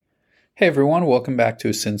Hey everyone, welcome back to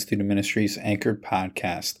Ascend Student Ministries Anchored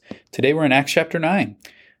Podcast. Today we're in Acts chapter 9.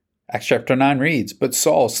 Acts chapter 9 reads, But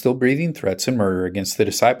Saul, still breathing threats and murder against the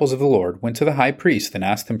disciples of the Lord, went to the high priest and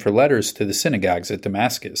asked him for letters to the synagogues at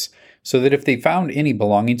Damascus, so that if they found any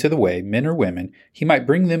belonging to the way, men or women, he might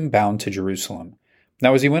bring them bound to Jerusalem.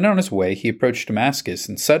 Now as he went on his way, he approached Damascus,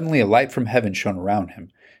 and suddenly a light from heaven shone around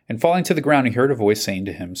him. And falling to the ground, he heard a voice saying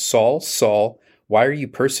to him, Saul, Saul, why are you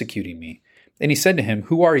persecuting me? And he said to him,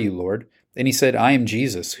 Who are you, Lord? And he said, I am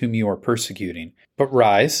Jesus, whom you are persecuting. But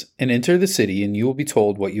rise and enter the city, and you will be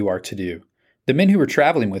told what you are to do. The men who were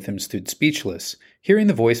traveling with him stood speechless, hearing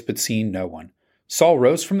the voice but seeing no one. Saul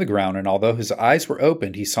rose from the ground, and although his eyes were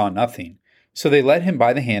opened, he saw nothing. So they led him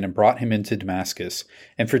by the hand and brought him into Damascus.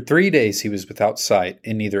 And for 3 days he was without sight,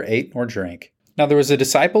 and neither ate nor drank. Now there was a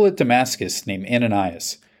disciple at Damascus named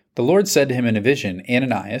Ananias. The Lord said to him in a vision,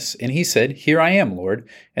 Ananias, and he said, Here I am, Lord.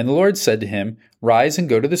 And the Lord said to him, Rise and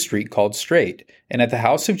go to the street called Straight, and at the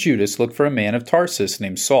house of Judas look for a man of Tarsus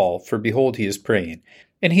named Saul, for behold, he is praying.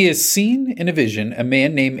 And he has seen in a vision a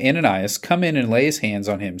man named Ananias come in and lay his hands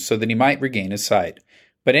on him, so that he might regain his sight.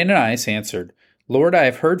 But Ananias answered, Lord, I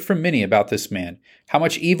have heard from many about this man, how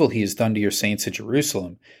much evil he has done to your saints at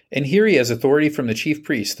Jerusalem. And here he has authority from the chief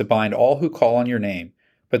priests to bind all who call on your name.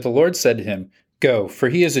 But the Lord said to him, Go, for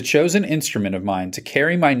he is a chosen instrument of mine to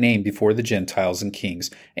carry my name before the Gentiles and kings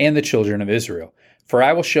and the children of Israel. For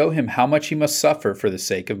I will show him how much he must suffer for the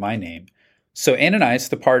sake of my name. So Ananias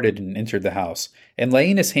departed and entered the house. And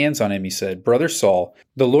laying his hands on him, he said, Brother Saul,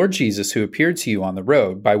 the Lord Jesus, who appeared to you on the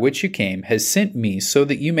road by which you came, has sent me so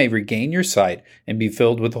that you may regain your sight and be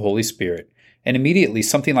filled with the Holy Spirit. And immediately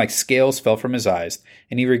something like scales fell from his eyes,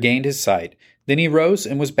 and he regained his sight. Then he rose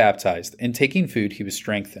and was baptized, and taking food he was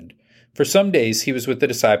strengthened. For some days he was with the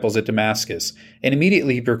disciples at Damascus, and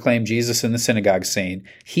immediately he proclaimed Jesus in the synagogue, saying,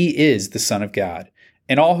 He is the Son of God.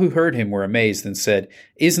 And all who heard him were amazed and said,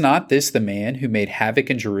 Is not this the man who made havoc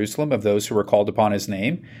in Jerusalem of those who were called upon his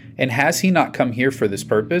name? And has he not come here for this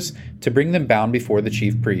purpose, to bring them bound before the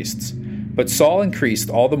chief priests? But Saul increased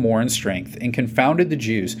all the more in strength, and confounded the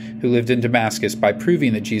Jews who lived in Damascus by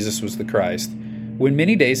proving that Jesus was the Christ. When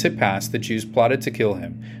many days had passed, the Jews plotted to kill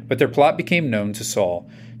him, but their plot became known to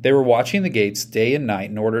Saul. They were watching the gates day and night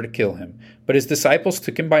in order to kill him. But his disciples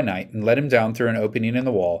took him by night and let him down through an opening in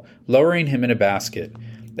the wall, lowering him in a basket.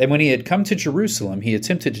 And when he had come to Jerusalem, he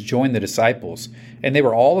attempted to join the disciples. And they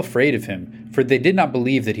were all afraid of him, for they did not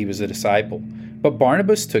believe that he was a disciple. But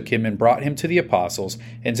Barnabas took him and brought him to the apostles,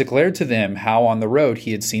 and declared to them how on the road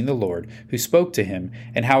he had seen the Lord, who spoke to him,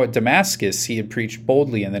 and how at Damascus he had preached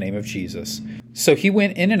boldly in the name of Jesus. So he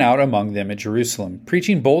went in and out among them at Jerusalem,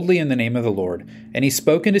 preaching boldly in the name of the Lord. And he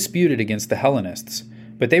spoke and disputed against the Hellenists.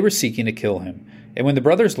 But they were seeking to kill him. And when the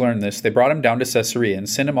brothers learned this, they brought him down to Caesarea and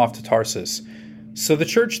sent him off to Tarsus. So the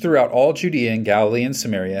church throughout all Judea and Galilee and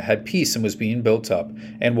Samaria had peace and was being built up,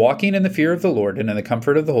 and walking in the fear of the Lord and in the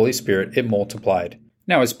comfort of the Holy Spirit, it multiplied.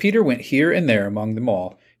 Now as Peter went here and there among them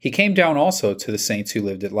all, he came down also to the saints who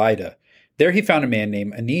lived at Lydda. There he found a man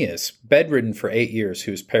named Aeneas, bedridden for 8 years,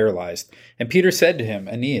 who was paralyzed. And Peter said to him,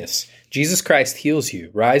 Aeneas, Jesus Christ heals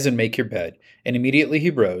you. Rise and make your bed. And immediately he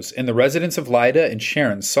rose, and the residents of Lydda and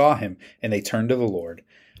Sharon saw him, and they turned to the Lord.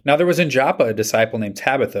 Now there was in Joppa a disciple named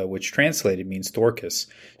Tabitha, which translated means Dorcas.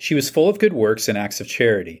 She was full of good works and acts of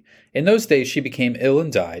charity. In those days she became ill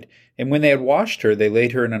and died, and when they had washed her, they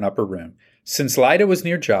laid her in an upper room. Since Lydda was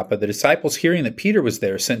near Joppa, the disciples, hearing that Peter was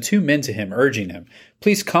there, sent 2 men to him, urging him,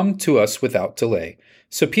 Please come to us without delay.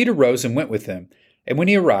 So Peter rose and went with them. And when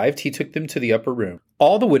he arrived, he took them to the upper room.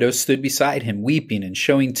 All the widows stood beside him, weeping and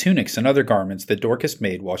showing tunics and other garments that Dorcas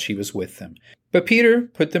made while she was with them. But Peter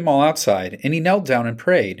put them all outside, and he knelt down and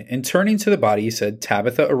prayed. And turning to the body, he said,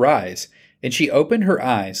 Tabitha, arise. And she opened her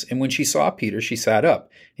eyes, and when she saw Peter, she sat up.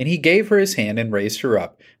 And he gave her his hand and raised her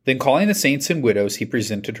up. Then calling the saints and widows, he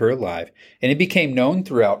presented her alive. And it became known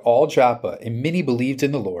throughout all Joppa, and many believed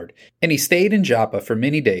in the Lord. And he stayed in Joppa for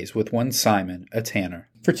many days with one Simon, a tanner.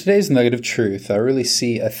 For today's nugget of truth, I really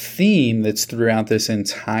see a theme that's throughout this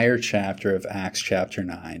entire chapter of Acts chapter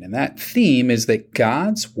 9. And that theme is that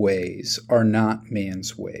God's ways are not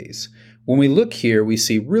man's ways. When we look here, we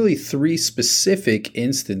see really 3 specific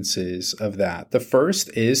instances of that. The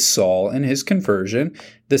first is Saul and his conversion.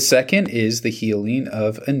 The second is the healing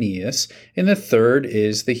of Aeneas, and the third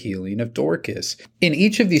is the healing of Dorcas. In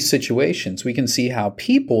each of these situations, we can see how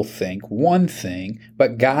people think one thing,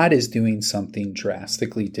 but God is doing something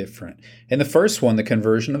drastically different. In the first one, the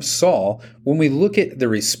conversion of Saul, when we look at the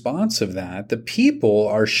response of that, the people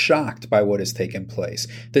are shocked by what has taken place.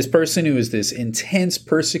 This person who is this intense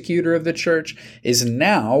persecutor of the the church, is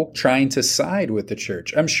now trying to side with the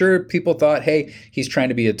church. I'm sure people thought, hey, he's trying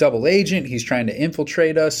to be a double agent. He's trying to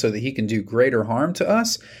infiltrate us so that he can do greater harm to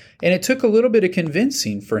us. And it took a little bit of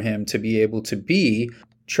convincing for him to be able to be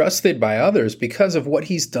trusted by others because of what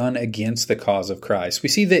he's done against the cause of Christ. We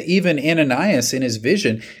see that even Ananias in his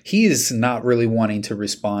vision, he is not really wanting to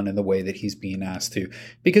respond in the way that he's being asked to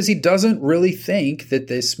because he doesn't really think that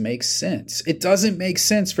this makes sense. It doesn't make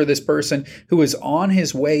sense for this person who is on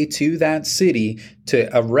his way to that city to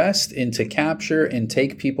arrest and to capture and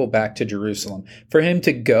take people back to Jerusalem, for him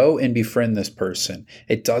to go and befriend this person.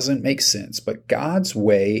 It doesn't make sense, but God's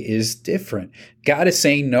way is different. God is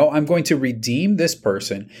saying, no, I'm going to redeem this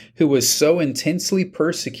person who was so intensely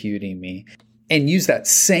persecuting me and use that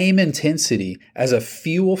same intensity as a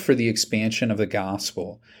fuel for the expansion of the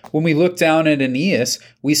gospel. When we look down at Aeneas,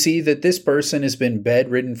 we see that this person has been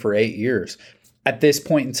bedridden for 8 years. At this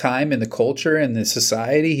point in time in the culture and the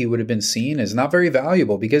society, he would have been seen as not very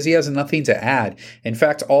valuable because he has nothing to add. In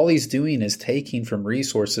fact, all he's doing is taking from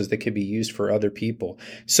resources that could be used for other people.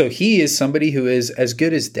 So he is somebody who is as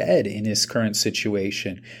good as dead in his current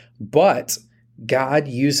situation. But God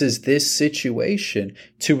uses this situation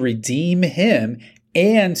to redeem him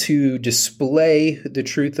and to display the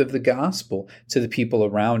truth of the gospel to the people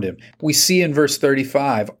around him. We see in verse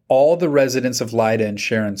 35, all the residents of Lydda and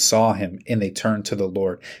Sharon saw him, and they turned to the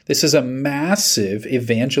Lord. This is a massive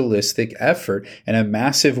evangelistic effort and a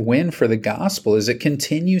massive win for the gospel as it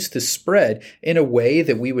continues to spread in a way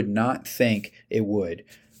that we would not think it would.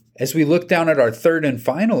 As we look down at our third and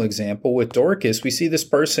final example with Dorcas, we see this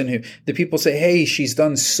person who the people say, hey, she's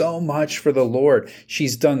done so much for the Lord.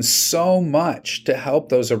 She's done so much to help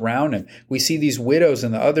those around him. We see these widows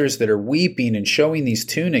and the others that are weeping and showing these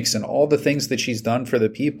tunics and all the things that she's done for the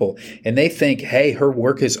people. And they think, hey, her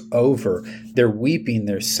work is over. They're weeping.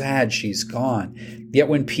 They're sad. She's gone. Yet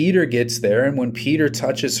when Peter gets there and when Peter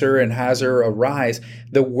touches her and has her arise,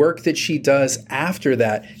 the work that she does after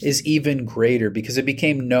that is even greater because it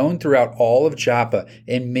became known throughout all of Joppa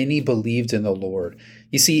and many believed in the Lord.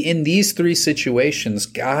 You see, in these three situations,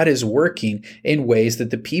 God is working in ways that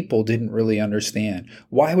the people didn't really understand.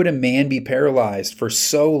 Why would a man be paralyzed for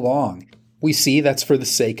so long? We see that's for the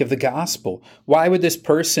sake of the gospel. Why would this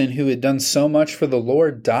person who had done so much for the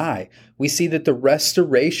Lord die? We see that the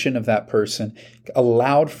restoration of that person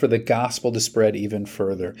allowed for the gospel to spread even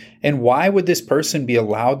further. And why would this person be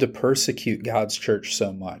allowed to persecute God's church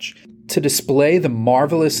so much? To display the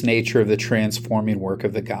marvelous nature of the transforming work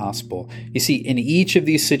of the gospel. You see, in each of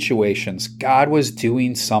these situations, God was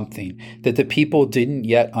doing something that the people didn't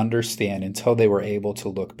yet understand until they were able to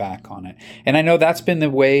look back on it. And I know that's been the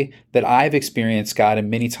way that I've experienced God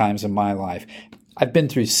in many times in my life. I've been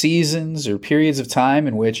through seasons or periods of time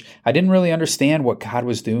in which I didn't really understand what God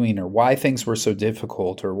was doing or why things were so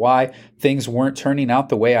difficult or why things weren't turning out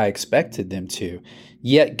the way I expected them to.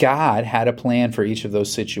 Yet God had a plan for each of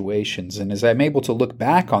those situations. And as I'm able to look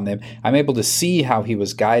back on them, I'm able to see how he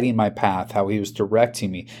was guiding my path, how he was directing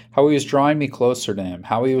me, how he was drawing me closer to him,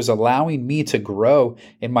 how he was allowing me to grow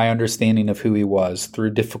in my understanding of who he was through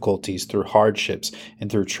difficulties, through hardships,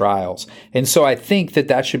 and through trials. And so I think that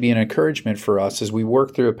that should be an encouragement for us as we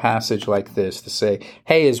work through a passage like this to say,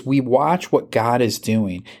 hey, as we watch what God is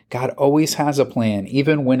doing, God always has a plan,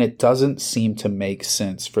 even when it doesn't seem to make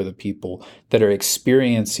sense for the people that are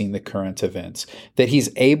experiencing the current events, that he's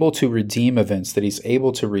able to redeem events, that he's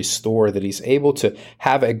able to restore, that he's able to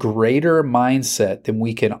have a greater mindset than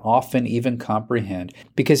we can often even comprehend,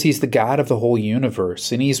 because he's the God of the whole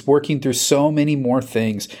universe, and he's working through so many more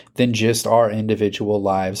things than just our individual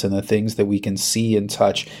lives and the things that we can see and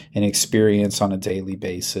touch and experience on a daily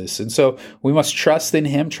basis. And so we must trust in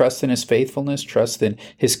him, trust in his faithfulness, trust in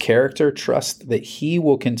his character, trust that he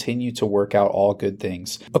will continue to work out all good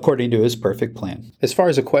things according to his perfect plan. As far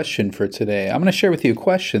as a question for today, I'm going to share with you a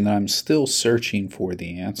question that I'm still searching for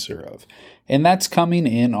the answer of. And that's coming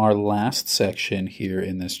in our last section here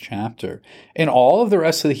in this chapter. In all of the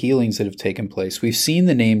rest of the healings that have taken place, we've seen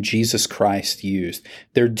the name Jesus Christ used.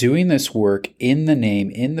 They're doing this work in the name,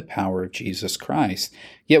 in the power of Jesus Christ.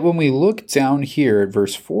 Yet when we look down here at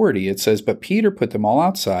verse 40, it says, "But Peter put them all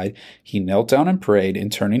outside. He knelt down and prayed,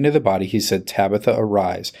 and turning to the body, he said, 'Tabitha,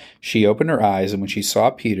 arise.' She opened her eyes, and when she saw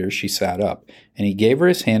Peter, she sat up. And he gave her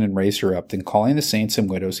his hand and raised her up. Then calling the saints and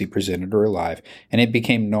widows, he presented her alive. And it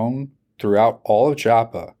became known throughout all of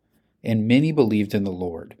Joppa, and many believed in the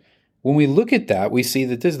Lord." When we look at that, we see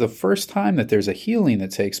that this is the first time that there's a healing that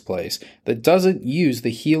takes place that doesn't use the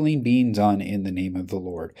healing being done in the name of the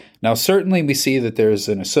Lord. Now, certainly we see that there's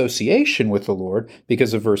an association with the Lord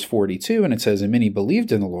because of verse 42, and it says, and many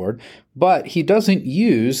believed in the Lord, but he doesn't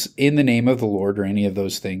use in the name of the Lord or any of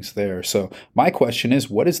those things there. So my question is,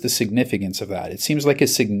 what is the significance of that? It seems like a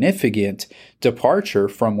significant departure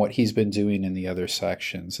from what he's been doing in the other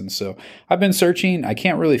sections. And so I've been searching. I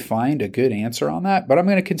can't really find a good answer on that, but I'm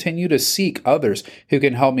going to continue to seek others who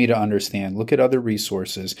can help me to understand, look at other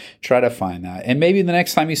resources, try to find that. And maybe the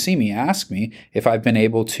next time you see me, ask me if I've been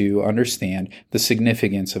able to understand the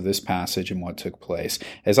significance of this passage and what took place.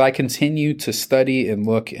 As I continue to study and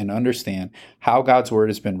look and understand how God's word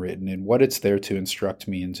has been written and what it's there to instruct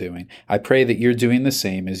me in doing, I pray that you're doing the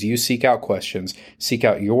same as you seek out questions, seek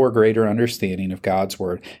out your greater understanding of God's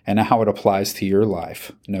word and how it applies to your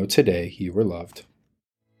life. Know today you are loved.